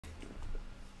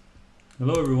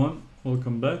Hello everyone,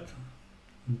 welcome back.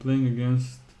 I'm playing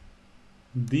against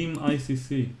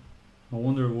dimICC. I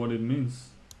wonder what it means.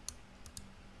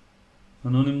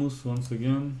 Anonymous once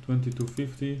again,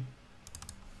 2250,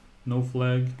 no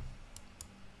flag.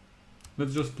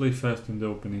 Let's just play fast in the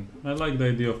opening. I like the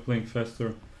idea of playing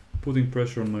faster, putting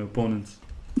pressure on my opponents,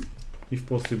 if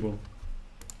possible.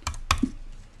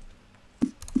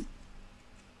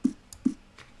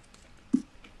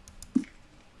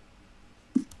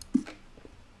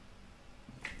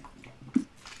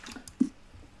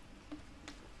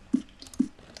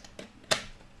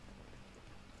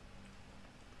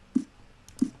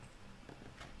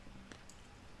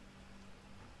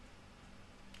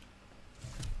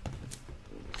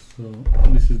 So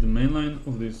this is the main line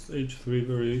of this h3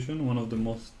 variation, one of the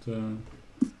most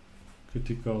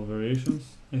critical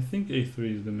variations. I think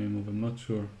a3 is the main move, I'm not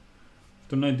sure.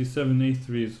 After knight d7,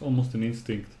 a3 is almost an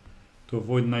instinct to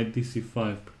avoid knight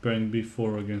dc5, preparing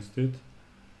b4 against it.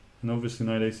 And obviously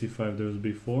knight ac5 there's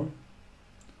b4.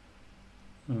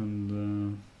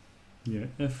 And yeah,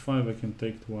 f5 I can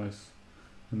take twice.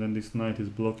 And then this knight is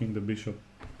blocking the bishop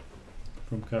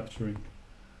from capturing.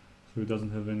 So he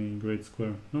doesn't have any great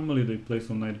square. Normally they play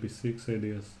some knight b6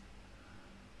 ideas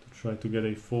to try to get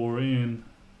a4 in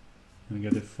and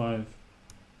get a5.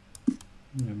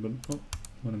 Yeah, but oh,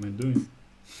 what am I doing?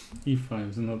 e5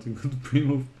 is not a good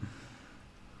pre-move.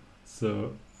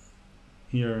 So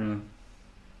here,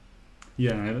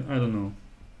 yeah, I don't know.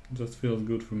 It just feels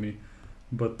good for me.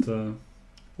 But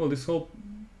well, this whole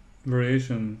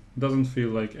variation doesn't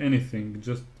feel like anything,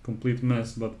 just complete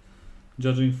mess. But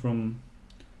judging from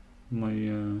my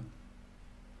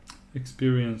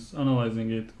experience analyzing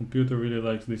it, computer really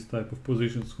likes this type of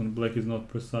positions when black is not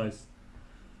precise.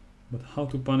 But how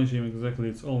to punish him exactly,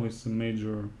 it's always a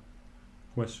major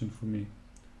question for me.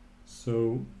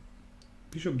 So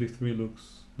bishop d3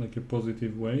 looks like a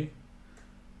positive way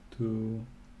to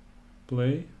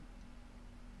play.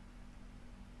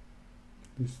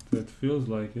 That feels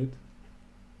like it.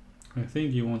 I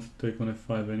think he wants to take on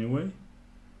f5 anyway.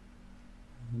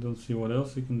 I don't see what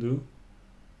else he can do.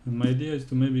 And my idea is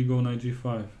to maybe go knight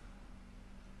g5.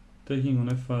 Taking on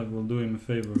f5 will do him a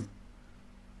favor.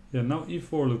 Yeah, now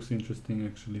e4 looks interesting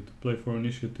actually, to play for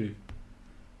initiative.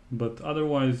 But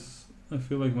otherwise, I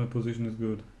feel like my position is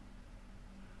good.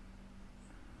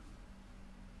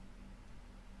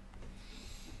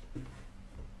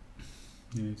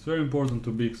 Yeah, it's very important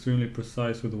to be extremely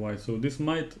precise with white. So this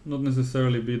might not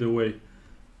necessarily be the way.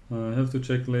 I have to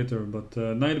check later, but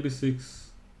knight b6,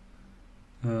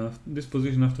 this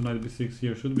position after knight b6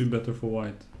 here should be better for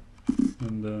white.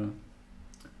 And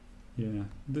yeah,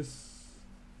 this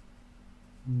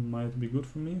might be good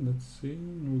for me. Let's see,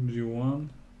 rook g1,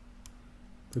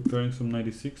 preparing some knight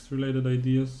e6 related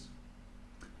ideas.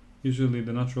 Usually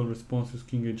the natural response is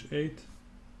king h8,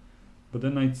 but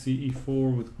then knight c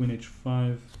e4 with queen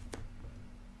h5.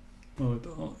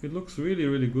 Well, it looks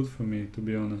really good for me, to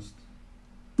be honest.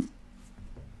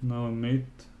 Now I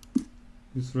mate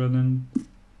this red end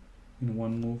in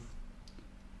one move.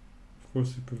 Of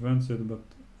course he prevents it, but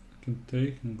I can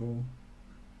take and go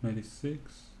knight e6.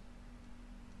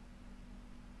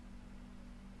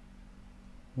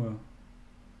 Well,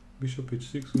 bishop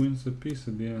h6 wins a piece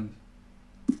at the end.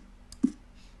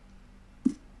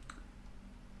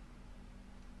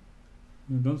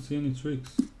 I don't see any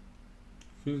tricks.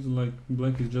 Feels like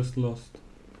black is just lost.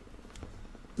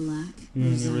 Black yeah,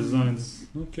 and he resigned.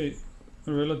 Okay,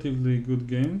 a relatively good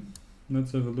game.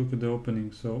 Let's have a look at the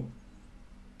opening. So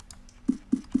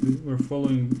we're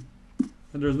following,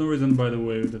 and there's no reason, by the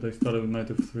way, that I started with knight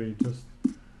f3. Just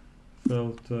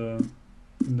felt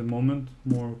in the moment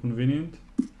more convenient.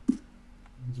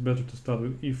 It's better to start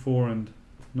with e4 and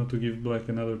not to give black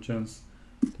another chance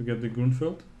to get the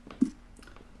Grunfeld.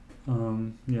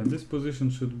 Yeah, this position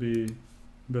should be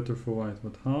better for white,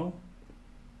 but how?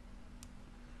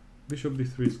 Bishop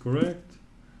d3 is correct.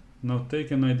 Now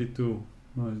take a knight d2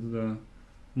 is the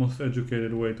most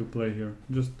educated way to play here.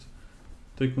 Just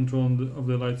take control of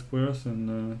the light squares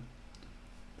and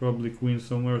probably queen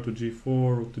somewhere to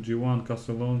g4, rook to g1,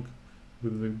 castle long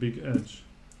with a big edge.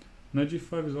 Knight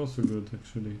g5 is also good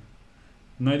actually.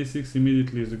 Knight e6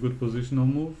 immediately is a good positional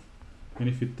move, and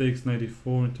if it takes knight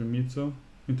e4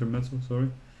 intermezzo, sorry.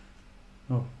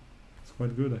 Oh, it's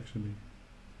quite good actually.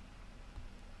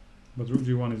 But rook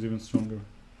g1 is even stronger.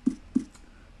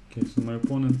 Okay, so my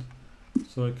opponent,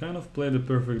 so I kind of played a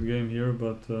perfect game here,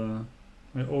 but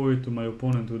I owe it to my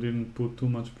opponent who didn't put too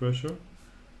much pressure.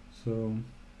 So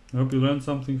I hope you learned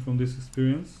something from this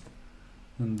experience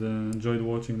and enjoyed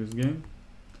watching this game.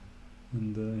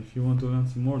 And if you want to learn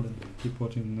some more, then keep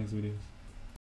watching the next videos.